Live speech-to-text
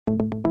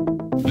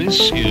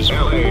This is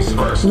LA's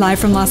first. Live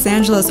from Los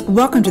Angeles,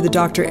 welcome to the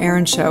Dr.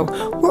 Erin Show.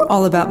 We're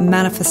all about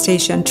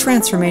manifestation,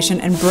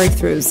 transformation, and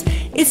breakthroughs.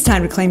 It's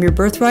time to claim your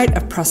birthright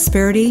of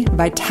prosperity,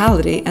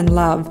 vitality, and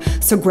love.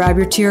 So grab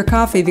your tea or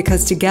coffee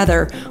because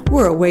together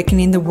we're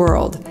awakening the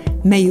world.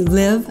 May you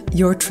live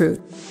your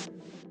truth.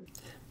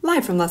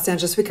 Live from Los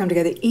Angeles, we come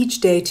together each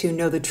day to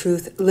know the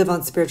truth, live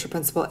on spiritual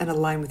principle, and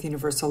align with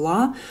universal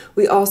law.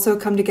 We also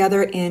come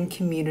together in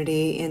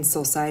community, in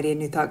Soulciété and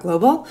New Thought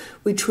Global.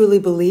 We truly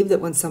believe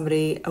that when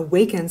somebody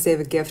awakens, they have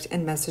a gift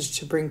and message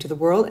to bring to the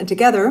world. And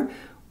together,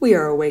 we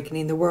are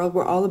awakening the world.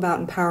 We're all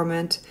about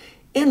empowerment,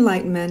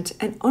 enlightenment,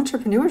 and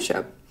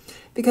entrepreneurship.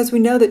 Because we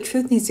know that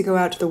truth needs to go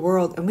out to the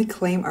world, and we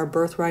claim our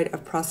birthright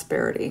of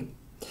prosperity.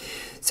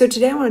 So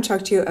today I want to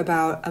talk to you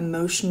about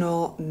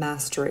emotional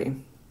mastery.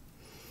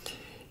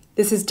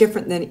 This is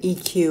different than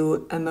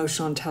EQ,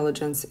 emotional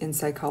intelligence, in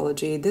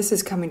psychology. This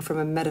is coming from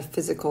a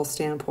metaphysical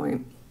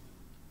standpoint.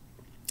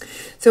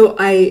 So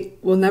I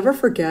will never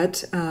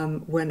forget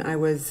when I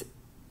was,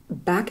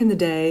 back in the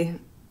day,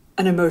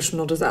 an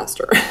emotional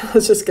disaster.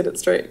 Let's just get it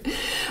straight.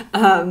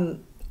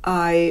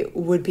 I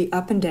would be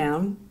up and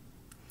down.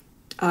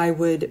 I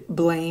would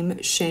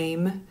blame,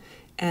 shame,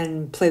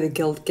 and play the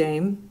guilt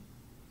game.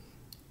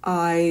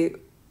 I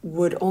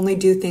would only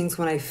do things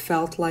when I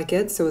felt like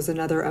it, so as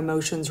another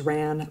emotions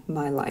ran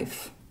my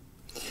life.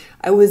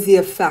 I was the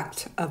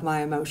effect of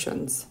my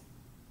emotions.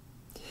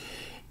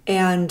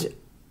 And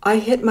I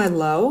hit my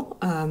low.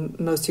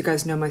 Most of you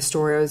guys know my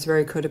story. I was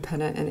very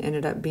codependent and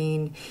ended up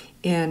being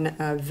in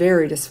a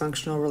very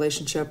dysfunctional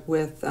relationship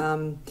with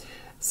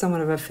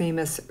someone of a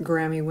famous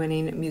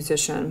Grammy-winning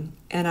musician.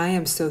 And I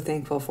am so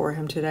thankful for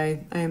him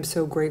today. I am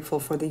so grateful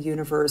for the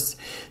universe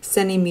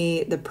sending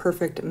me the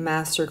perfect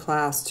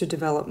masterclass to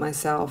develop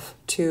myself,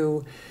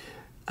 to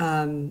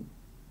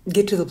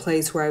get to the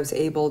place where I was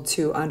able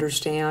to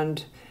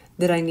understand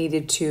that I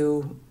needed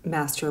to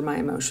master my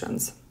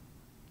emotions.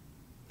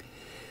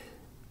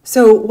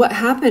 So what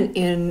happened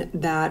in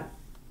that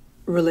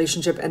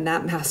relationship and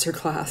that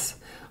masterclass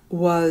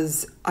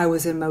was I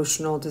was an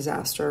emotional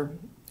disaster.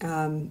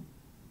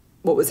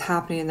 What was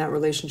happening in that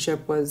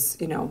relationship was,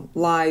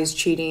 lies,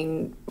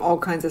 cheating, all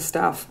kinds of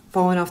stuff,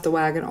 falling off the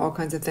wagon, all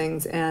kinds of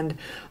things. And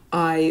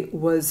I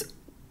was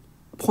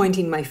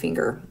pointing my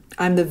finger.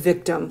 I'm the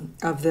victim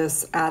of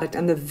this addict.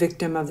 I'm the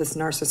victim of this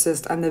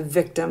narcissist. I'm the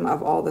victim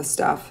of all this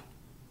stuff.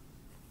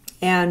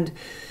 And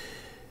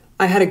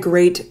I had a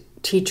great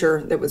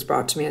teacher that was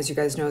brought to me, as you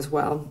guys know as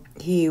well.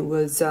 He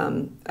was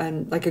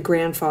like a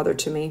grandfather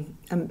to me,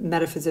 a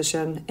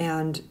metaphysician,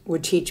 and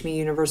would teach me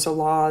universal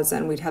laws.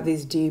 And we'd have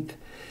these deep,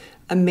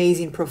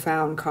 amazing,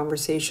 profound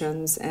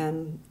conversations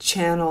and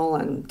channel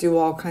and do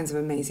all kinds of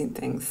amazing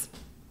things.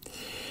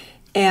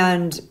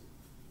 And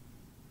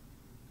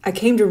I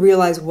came to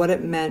realize what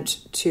it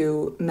meant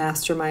to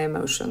master my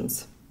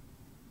emotions.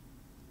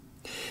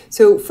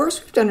 So first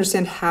we have to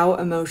understand how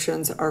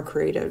emotions are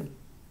created.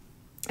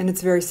 And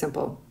it's very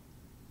simple.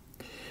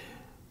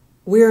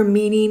 We are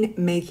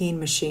meaning-making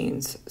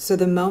machines. So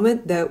the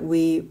moment that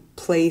we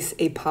place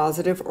a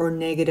positive or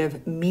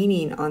negative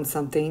meaning on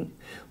something,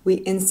 we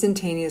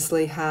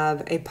instantaneously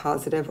have a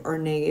positive or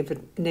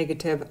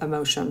negative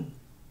emotion.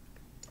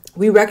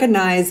 We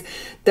recognize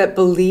that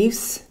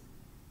beliefs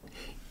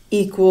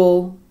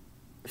equal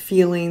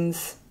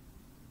feelings.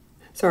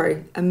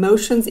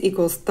 Emotions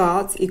equals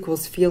thoughts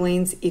equals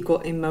feelings equal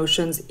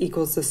emotions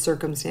equals the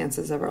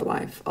circumstances of our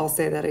life. I'll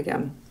say that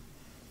again.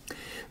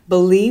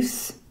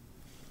 Beliefs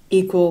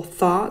equal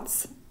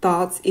thoughts,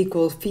 thoughts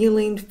equal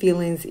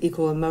feelings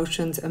equal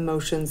emotions,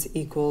 emotions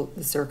equal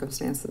the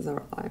circumstances of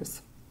our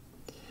lives.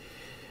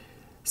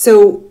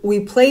 So we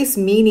place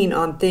meaning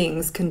on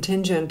things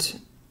contingent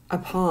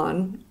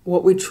upon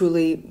what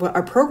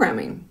our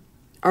programming,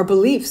 our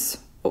beliefs,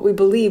 what we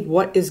believe,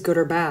 what is good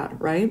or bad,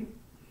 right?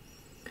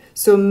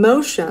 So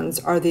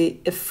emotions are the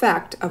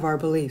effect of our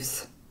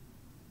beliefs.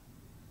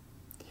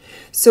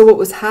 So what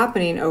was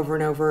happening over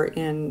and over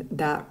in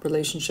that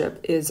relationship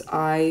is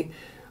I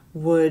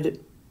would,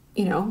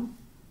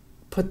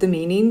 put the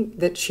meaning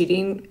that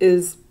cheating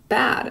is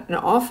bad and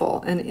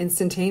awful. And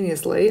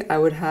instantaneously, I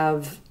would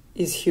have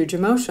these huge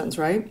emotions,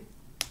 right?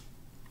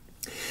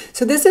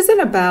 So this isn't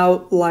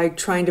about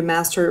trying to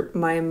master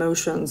my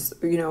emotions.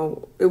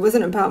 It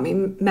wasn't about me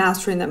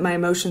mastering my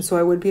emotions so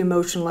I would be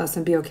emotionless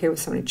and be okay with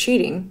somebody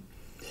cheating.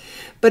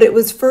 But it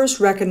was first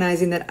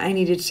recognizing that I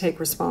needed to take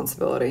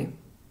responsibility.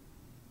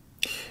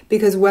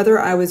 Because whether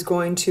I was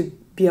going to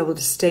be able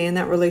to stay in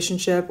that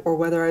relationship or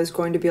whether I was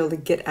going to be able to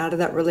get out of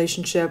that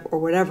relationship or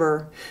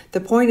whatever, the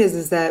point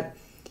is that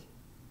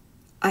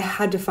I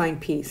had to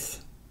find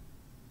peace.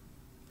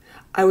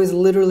 I was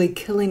literally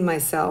killing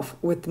myself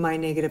with my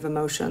negative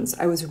emotions.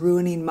 I was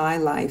ruining my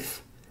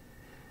life.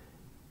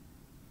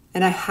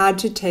 And I had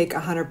to take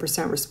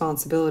 100%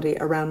 responsibility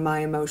around my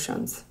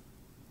emotions.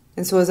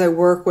 And so as I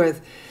work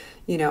with,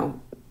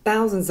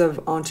 thousands of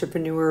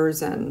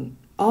entrepreneurs and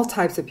all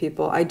types of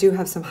people, I do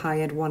have some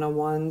high-end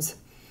one-on-ones,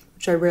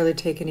 which I rarely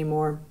take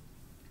anymore.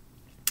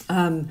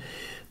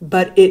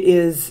 But it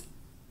is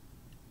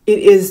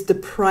the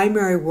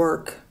primary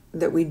work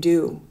that we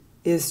do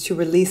is to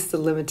release the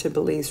limited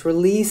beliefs,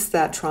 release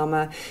that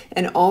trauma,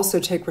 and also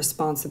take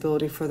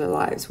responsibility for their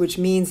lives, which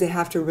means they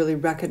have to really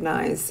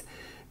recognize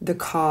the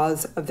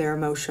cause of their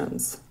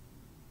emotions.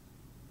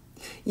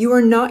 You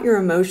are not your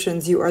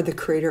emotions, you are the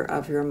creator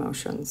of your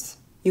emotions.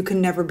 You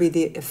can never be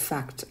the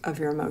effect of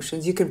your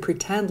emotions. You can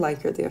pretend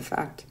like you're the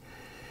effect,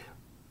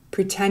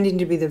 pretending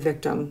to be the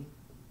victim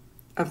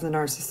of the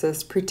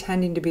narcissist,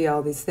 pretending to be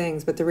all these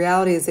things. But the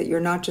reality is that you're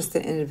not just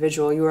the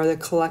individual, you are the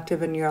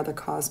collective and you are the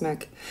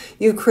cosmic.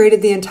 You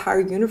created the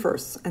entire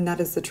universe, and that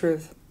is the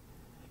truth.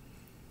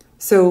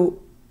 So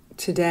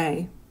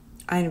today,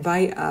 I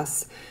invite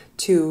us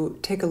to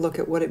take a look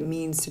at what it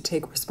means to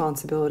take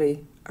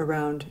responsibility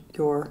around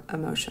your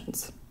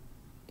emotions.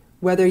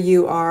 Whether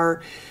you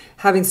are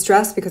having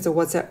stress because of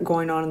what's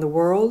going on in the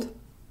world,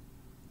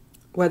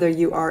 whether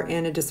you are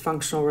in a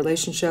dysfunctional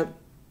relationship,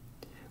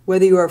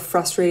 whether you are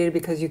frustrated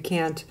because you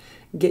can't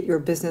get your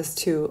business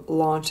to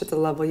launch at the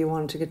level you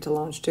want it to get to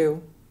launch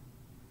to,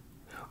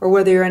 or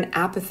whether you're in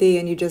apathy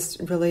and you just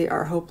really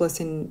are hopeless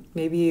and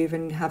maybe you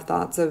even have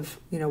thoughts of,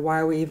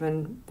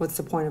 what's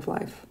the point of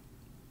life?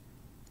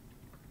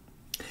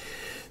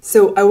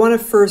 So I want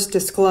to first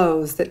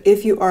disclose that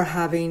if you are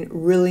having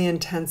really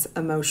intense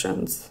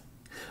emotions,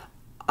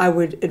 I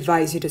would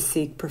advise you to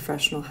seek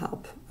professional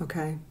help,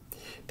 okay?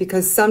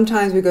 Because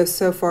sometimes we go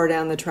so far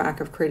down the track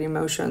of creating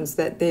emotions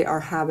that they are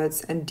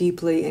habits and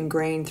deeply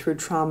ingrained through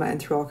trauma and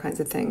through all kinds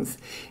of things.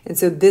 And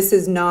so this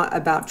is not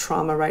about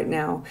trauma right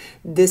now.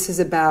 This is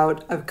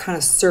about a kind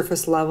of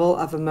surface level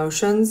of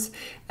emotions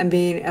and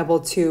being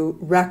able to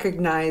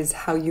recognize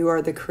how you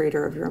are the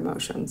creator of your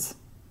emotions,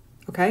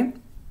 okay?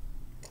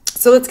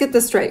 So let's get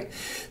this straight.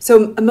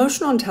 So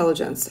emotional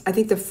intelligence, I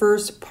think the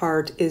first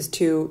part is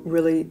to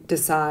really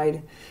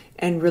decide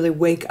and really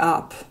wake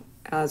up,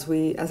 as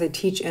I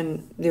teach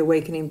in the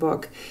Awakening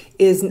book,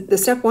 is the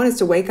step one is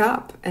to wake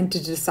up and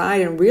to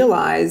decide and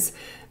realize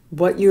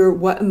what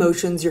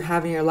emotions you're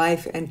having in your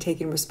life and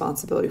taking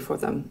responsibility for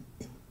them.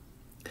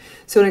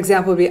 So an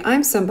example would be,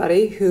 I'm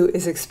somebody who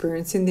is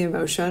experiencing the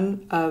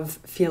emotion of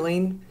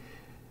feeling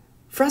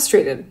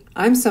frustrated.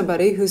 I'm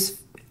somebody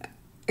who's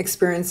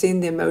experiencing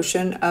the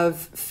emotion of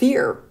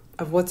fear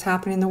of what's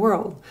happening in the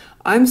world.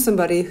 I'm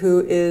somebody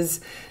who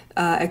is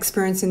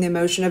experiencing the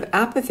emotion of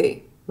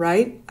apathy,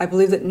 right? I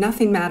believe that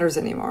nothing matters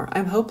anymore.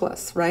 I'm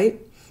hopeless, right?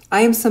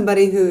 I am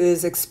somebody who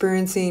is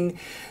experiencing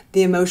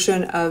the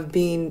emotion of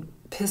being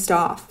pissed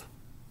off,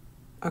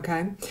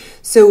 okay?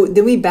 So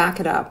then we back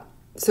it up.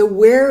 So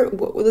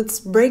let's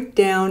break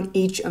down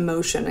each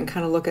emotion and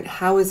kind of look at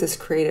how is this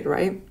created,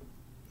 right?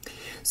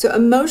 So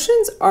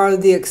emotions are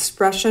the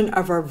expression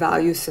of our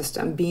value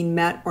system being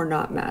met or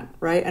not met,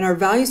 right? And our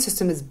value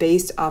system is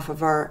based off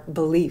of our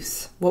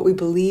beliefs, what we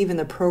believe in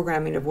the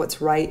programming of what's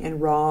right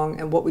and wrong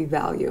and what we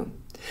value.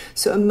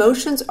 So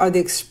emotions are the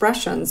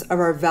expressions of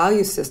our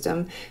value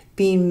system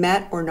being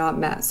met or not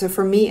met. So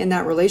for me in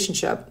that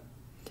relationship,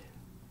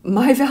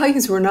 my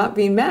values were not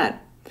being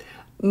met.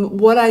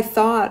 What I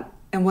thought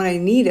and what I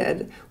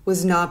needed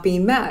was not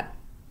being met.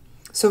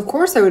 So of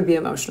course I would be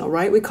emotional,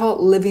 right? We call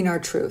it living our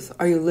truth.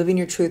 Are you living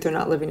your truth or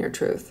not living your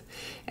truth?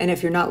 And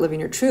if you're not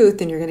living your truth,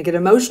 then you're going to get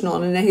emotional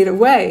in a negative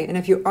way. And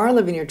if you are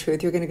living your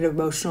truth, you're going to get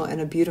emotional in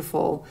a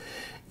beautiful,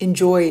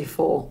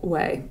 enjoyable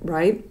way,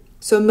 right?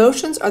 So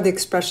emotions are the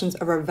expressions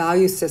of our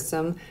value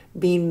system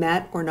being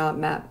met or not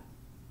met.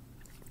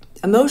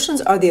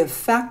 Emotions are the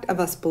effect of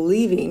us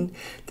believing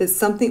that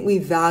something we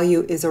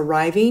value is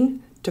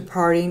arriving,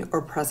 departing,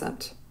 or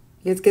present.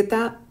 You guys get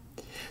that?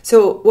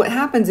 So what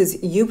happens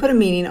is you put a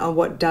meaning on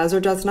what does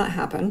or does not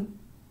happen,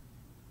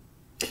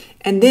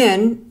 and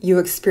then you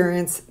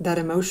experience that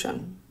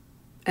emotion.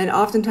 And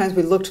oftentimes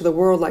we look to the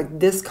world like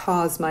this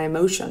caused my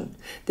emotion.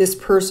 This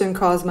person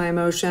caused my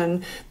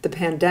emotion. The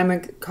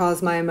pandemic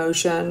caused my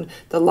emotion.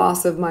 The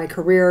loss of my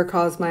career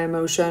caused my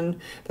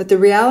emotion. But the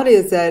reality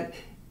is that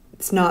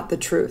it's not the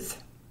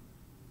truth.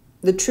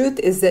 The truth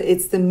is that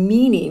it's the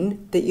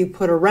meaning that you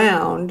put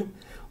around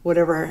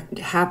whatever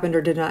happened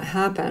or did not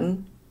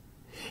happen.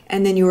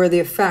 And then you are the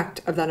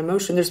effect of that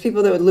emotion. There's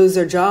people that would lose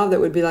their job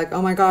that would be like,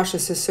 oh my gosh,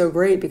 this is so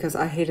great because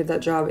I hated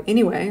that job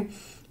anyway.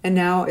 And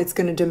now it's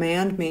going to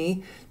demand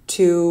me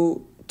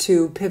to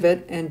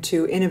pivot and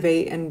to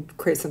innovate and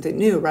create something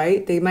new,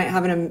 right? They might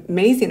have an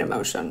amazing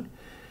emotion.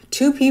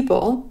 Two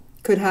people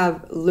could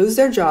lose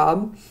their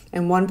job,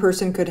 and one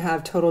person could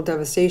have total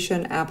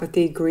devastation,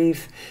 apathy,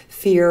 grief,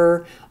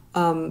 fear,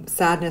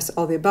 sadness,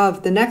 all the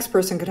above. The next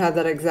person could have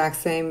that exact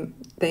same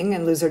thing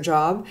and lose their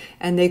job,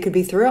 and they could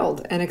be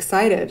thrilled and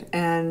excited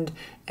and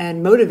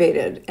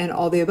motivated and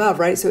all the above,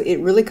 right? So it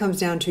really comes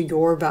down to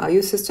your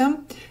value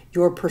system,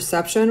 your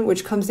perception,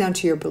 which comes down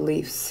to your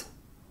beliefs.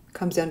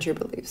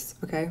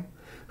 Okay?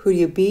 Who do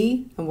you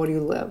be and what do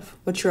you live?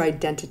 What's your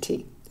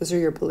identity? Those are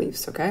your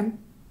beliefs, okay?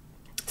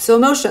 So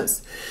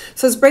emotions.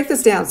 So let's break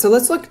this down. So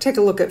let's take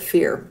a look at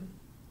fear.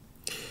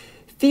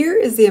 Fear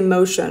is the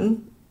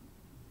emotion.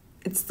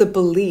 It's the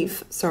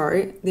belief,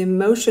 The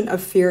emotion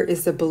of fear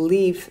is the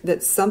belief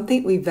that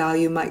something we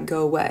value might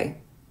go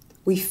away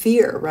We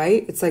fear,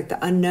 right? It's like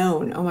the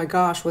unknown. Oh my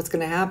gosh, what's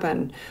going to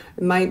happen?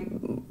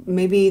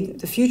 Maybe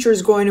the future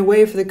is going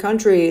away for the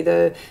country.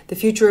 The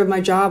future of my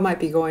job might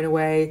be going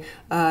away,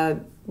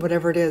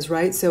 whatever it is,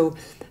 right? So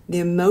the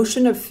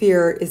emotion of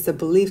fear is the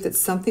belief that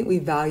something we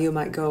value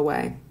might go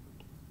away.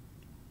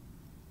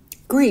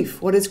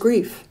 Grief, what is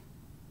grief?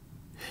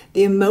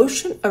 The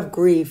emotion of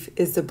grief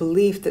is the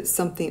belief that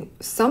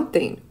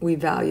something we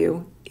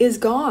value is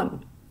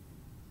gone.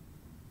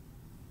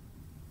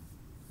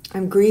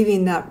 I'm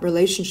grieving that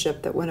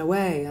relationship that went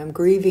away. I'm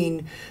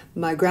grieving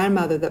my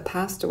grandmother that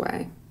passed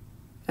away.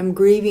 I'm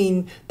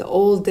grieving the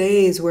old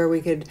days where we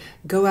could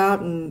go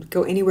out and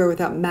go anywhere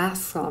without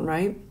masks on,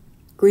 right?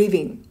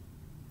 Grieving.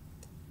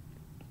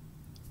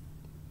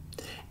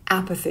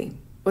 Apathy.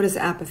 What is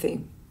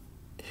apathy?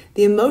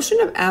 The emotion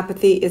of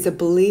apathy is a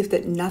belief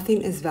that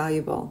nothing is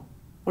valuable.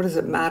 What does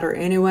it matter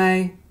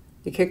anyway?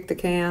 You kick the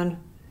can.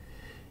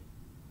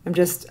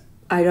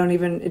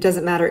 It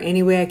doesn't matter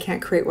anyway. I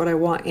can't create what I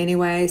want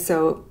anyway.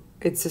 So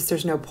it's just,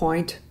 there's no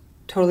point.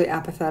 Totally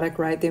apathetic,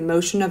 right? The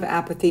emotion of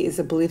apathy is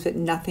a belief that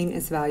nothing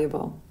is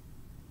valuable.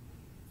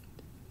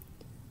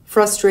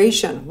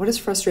 Frustration. What is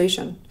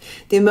frustration?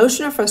 The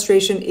emotion of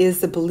frustration is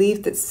the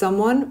belief that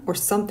someone or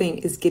something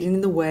is getting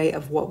in the way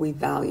of what we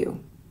value.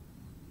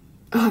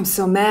 Oh, I'm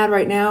so mad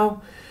right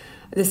now.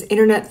 This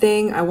internet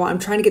thing, I'm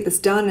trying to get this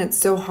done and it's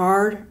so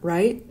hard,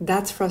 right?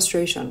 That's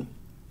frustration.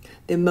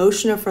 The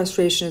emotion of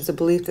frustration is the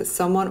belief that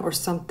someone or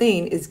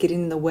something is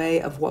getting in the way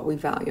of what we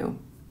value.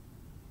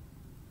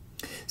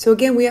 So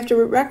again, we have to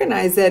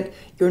recognize that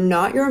you're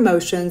not your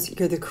emotions,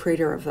 you're the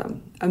creator of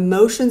them.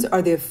 Emotions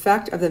are the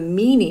effect of the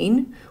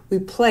meaning we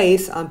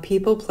place on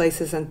people,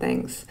 places, and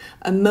things.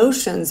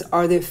 Emotions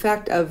are the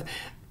effect of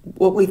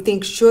what we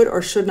think should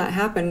or should not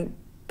happen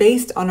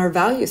based on our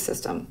value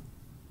system.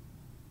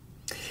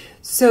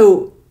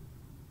 So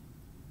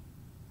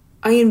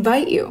I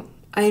invite you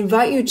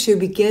to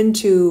begin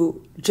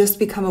to just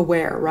become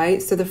aware, right?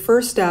 So the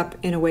first step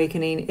in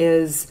awakening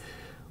is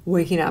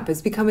waking up.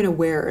 It's becoming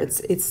aware.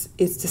 It's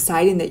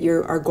deciding that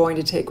you are going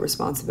to take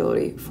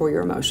responsibility for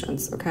your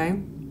emotions,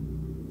 okay?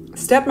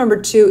 Step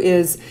number 2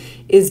 is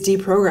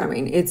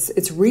deprogramming. It's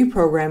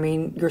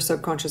reprogramming your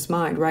subconscious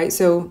mind, right?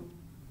 So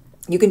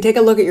you can take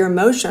a look at your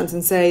emotions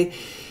and say,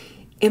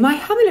 am I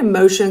having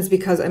emotions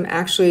because I'm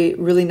actually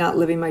really not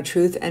living my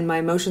truth and my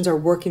emotions are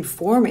working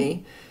for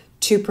me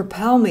to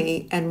propel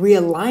me and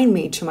realign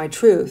me to my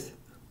truth?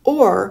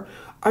 Or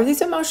are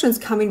these emotions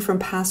coming from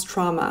past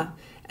trauma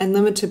and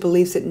limited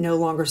beliefs that no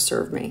longer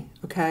serve me?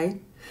 Okay?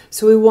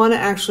 So we want to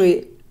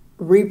actually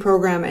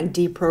reprogram and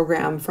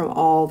deprogram from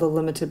all the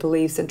limited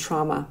beliefs and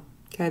trauma.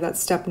 Okay, that's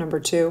step number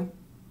 2.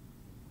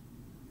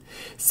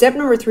 Step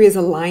number 3 is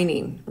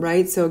aligning,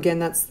 right? So again,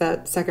 that's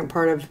that second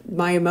part of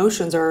my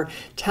emotions are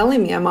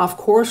telling me I'm off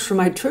course for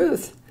my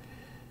truth.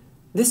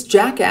 This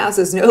jackass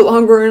is no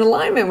longer in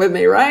alignment with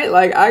me, right?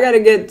 Like I got to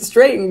get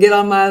straight and get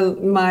on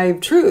my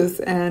truth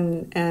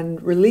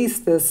and release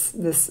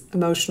this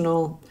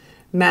emotional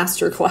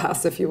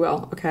masterclass, if you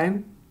will, okay?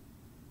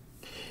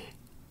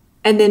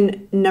 And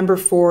then number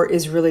 4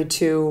 is really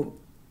to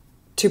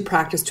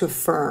practice to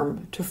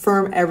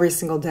affirm every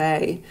single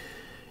day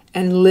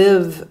and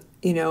live,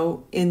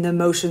 in the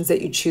emotions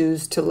that you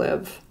choose to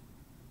live.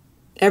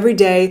 Every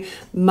day,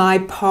 my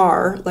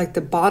par, like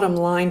the bottom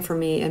line for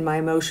me and my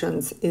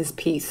emotions is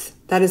peace.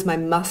 That is my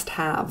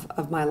must-have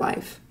of my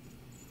life.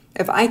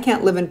 If I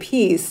can't live in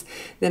peace,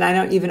 then I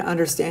don't even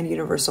understand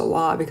universal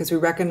law, because we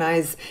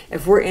recognize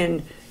if we're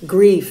in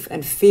grief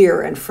and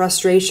fear and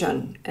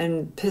frustration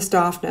and pissed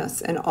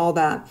offness and all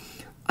that,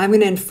 I'm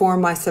going to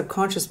inform my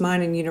subconscious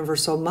mind and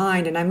universal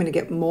mind, and I'm going to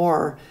get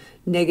more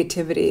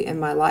negativity in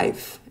my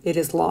life. It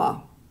is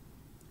law.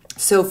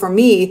 So for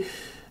me,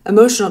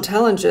 emotional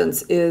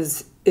intelligence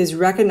is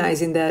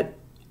recognizing that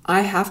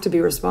I have to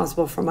be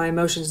responsible for my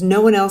emotions.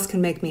 No one else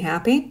can make me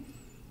happy,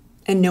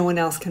 and no one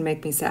else can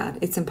make me sad.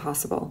 It's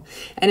impossible.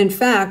 And in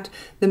fact,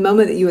 the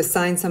moment that you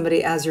assign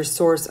somebody as your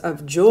source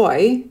of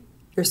joy,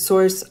 your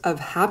source of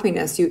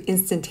happiness, you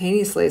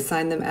instantaneously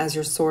assign them as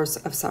your source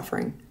of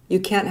suffering. You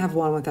can't have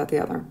one without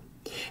the other.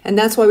 And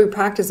that's why we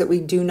practice that we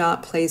do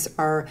not place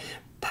our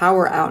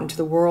power out into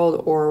the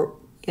world or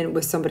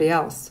with somebody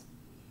else.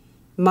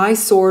 My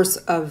source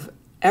of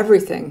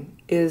everything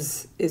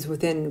is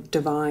within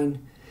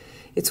divine.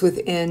 It's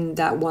within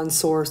that one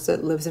source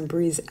that lives and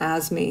breathes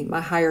as me,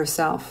 my higher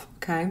self,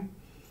 okay?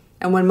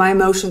 And when my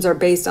emotions are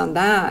based on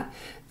that,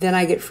 then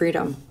I get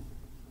freedom,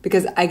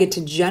 because I get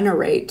to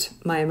generate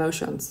my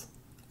emotions.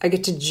 I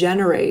get to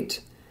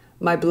generate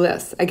my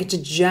bliss. I get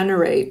to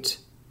generate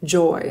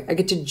joy. I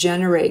get to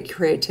generate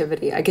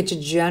creativity. I get to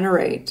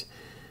generate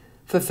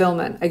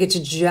fulfillment. I get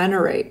to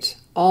generate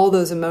all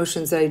those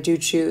emotions that I do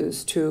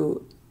choose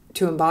to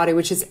embody,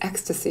 which is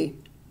ecstasy,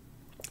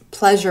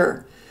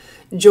 pleasure,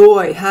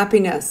 joy,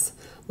 happiness,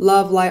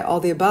 love, light, all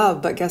the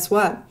above. But guess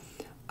what?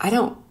 I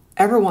don't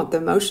ever want the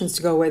emotions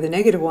to go away, the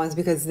negative ones,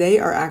 because they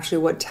are actually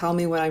what tell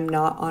me when I'm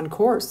not on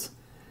course.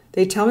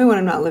 They tell me when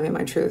I'm not living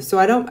my truth. So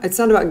it's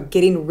not about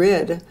getting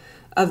rid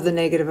of the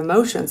negative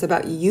emotions, it's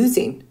about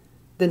using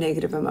the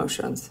negative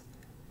emotions.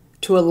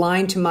 to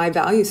align to my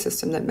value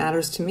system that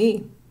matters to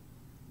me.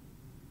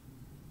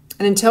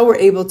 And until we're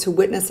able to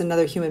witness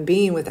another human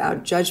being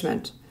without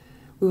judgment,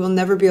 we will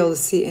never be able to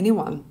see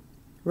anyone,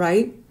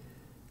 right?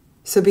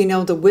 So being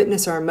able to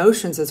witness our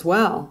emotions as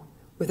well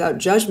without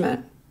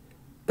judgment,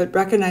 but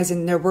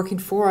recognizing they're working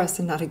for us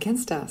and not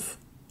against us.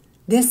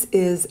 This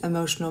is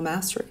emotional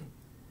mastery.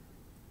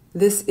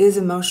 This is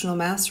emotional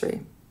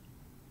mastery.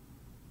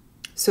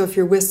 So if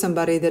you're with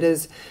somebody that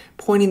is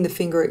pointing the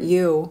finger at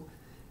you,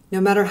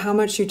 no matter how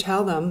much you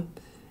tell them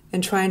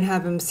and try and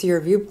have them see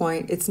your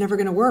viewpoint, it's never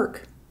going to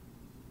work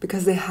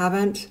because they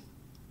haven't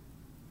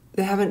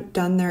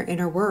done their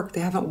inner work.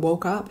 They haven't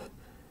woke up.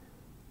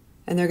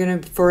 And they're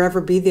going to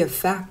forever be the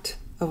effect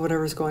of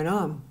whatever's going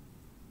on,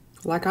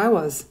 like I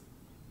was.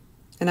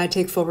 And I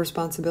take full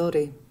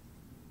responsibility.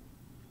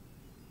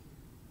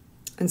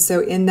 And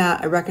so in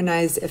that, I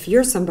recognize if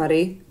you're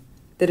somebody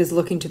that is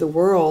looking to the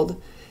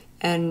world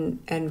and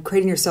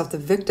creating yourself the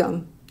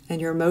victim, and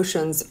your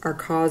emotions are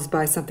caused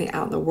by something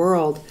out in the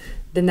world,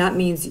 then that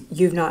means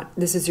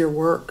this is your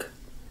work.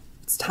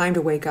 It's time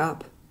to wake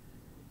up.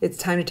 It's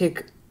time to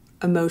take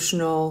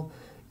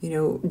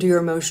do your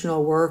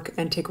emotional work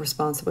and take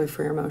responsibility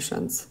for your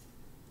emotions.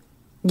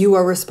 You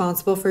are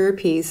responsible for your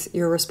peace.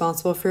 You're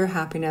responsible for your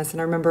happiness. And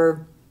I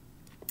remember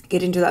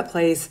getting to that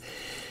place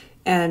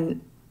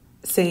and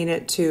saying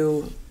it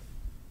in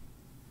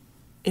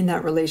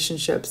that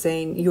relationship,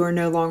 saying, you are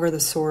no longer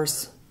the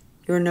source.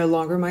 You are no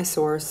longer my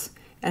source.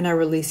 And I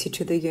release you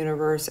to the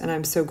universe. And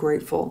I'm so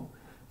grateful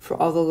for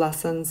all the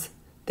lessons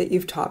that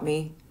you've taught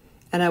me.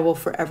 And I will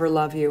forever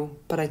love you,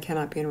 but I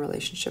cannot be in a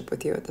relationship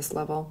with you at this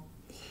level.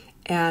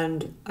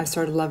 And I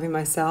started loving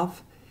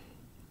myself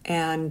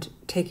and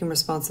taking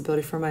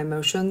responsibility for my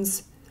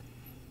emotions.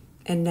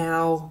 And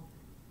now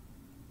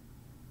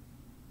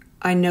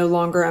I no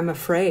longer am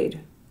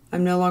afraid.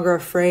 I'm no longer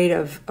afraid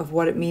of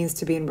what it means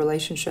to be in a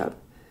relationship,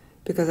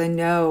 because I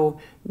know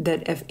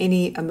that if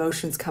any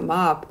emotions come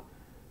up,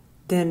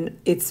 then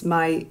it's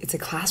a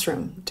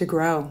classroom to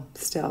grow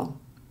still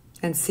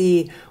and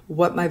see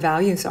what my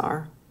values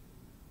are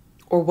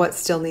or what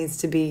still needs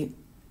to be,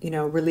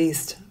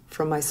 released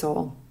from my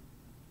soul.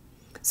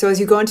 So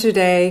as you go into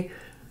today,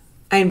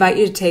 I invite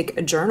you to take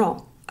a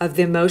journal of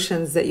the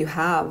emotions that you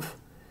have,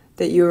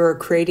 that you're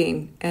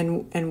creating,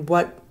 and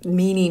what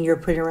meaning you're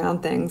putting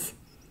around things,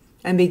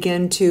 and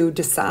begin to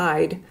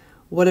decide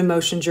what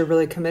emotions you're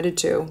really committed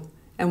to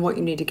and what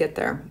you need to get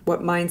there,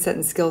 what mindset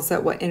and skill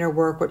set, what inner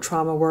work, what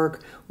trauma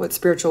work, what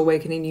spiritual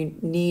awakening you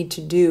need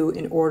to do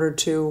in order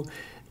to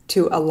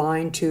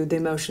align to the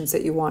emotions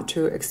that you want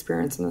to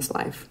experience in this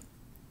life.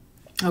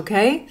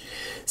 Okay?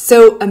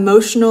 So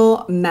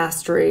emotional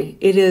mastery,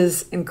 it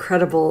is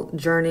incredible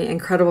journey,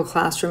 incredible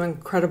classroom,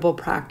 incredible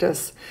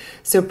practice.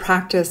 So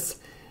practice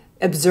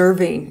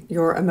observing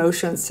your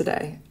emotions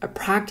today.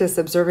 Practice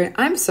observing.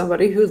 I'm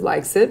somebody who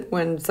likes it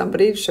when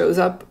somebody shows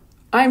up.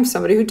 I'm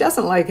somebody who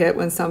doesn't like it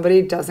when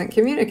somebody doesn't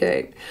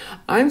communicate.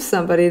 I'm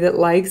somebody that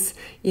likes,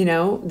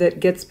 that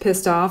gets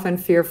pissed off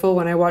and fearful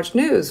when I watch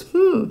news.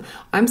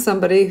 I'm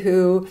somebody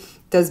who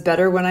does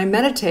better when I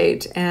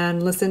meditate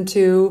and listen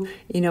to,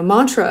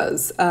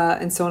 mantras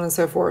and so on and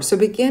so forth. So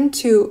begin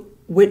to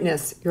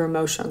witness your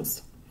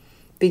emotions.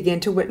 Begin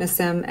to witness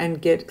them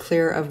and get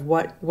clear of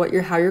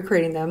how you're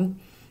creating them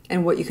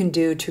and what you can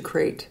do to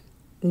create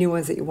new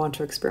ones that you want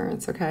to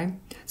experience, okay?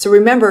 So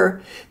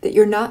remember that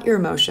you're not your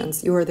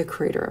emotions. You are the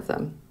creator of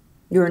them.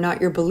 You are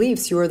not your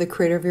beliefs. You are the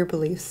creator of your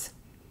beliefs.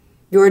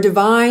 You're a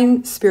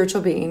divine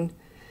spiritual being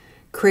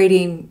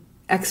creating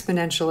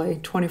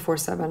exponentially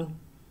 24/7.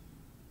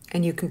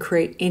 And you can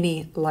create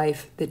any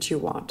life that you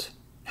want.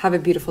 Have a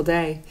beautiful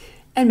day,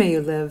 and may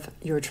you live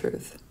your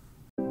truth.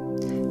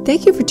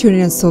 Thank you for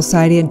tuning in to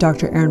Soulciété and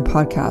Dr. Erin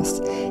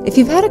podcast. If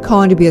you've had a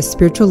calling to be a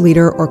spiritual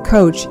leader or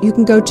coach, you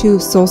can go to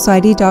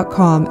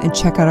soulciété.com and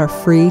check out our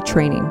free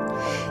training.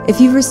 If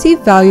you've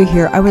received value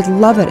here, I would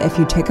love it if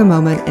you take a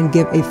moment and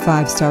give a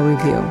 5-star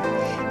review.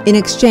 In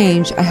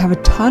exchange, I have a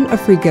ton of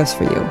free gifts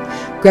for you.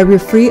 Grab your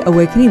free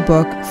awakening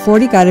book,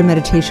 40 guided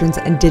meditations,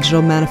 and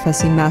digital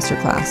manifesting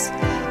masterclass.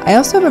 I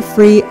also have a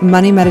free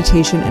money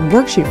meditation and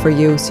worksheet for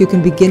you so you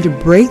can begin to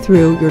break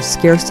through your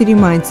scarcity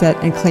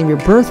mindset and claim your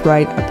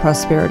birthright of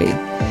prosperity.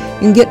 You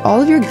can get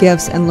all of your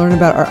gifts and learn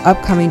about our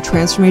upcoming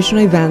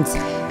transformational events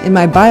in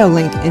my bio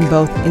link in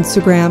both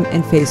Instagram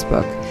and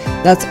Facebook.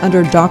 That's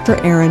under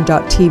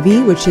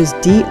drerin.tv, which is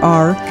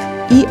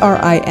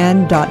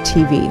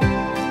DRERIN.tv.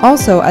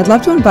 Also, I'd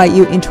love to invite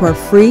you into our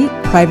free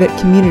private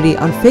community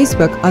on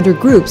Facebook under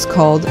groups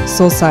called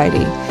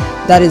Soulciété.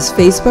 That is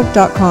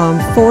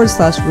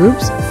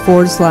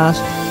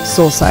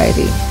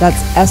facebook.com/groups/Soulciété. That's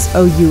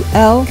SOULCIETE.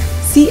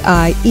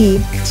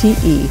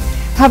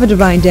 Have a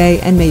divine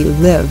day, and may you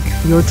live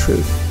your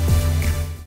truth.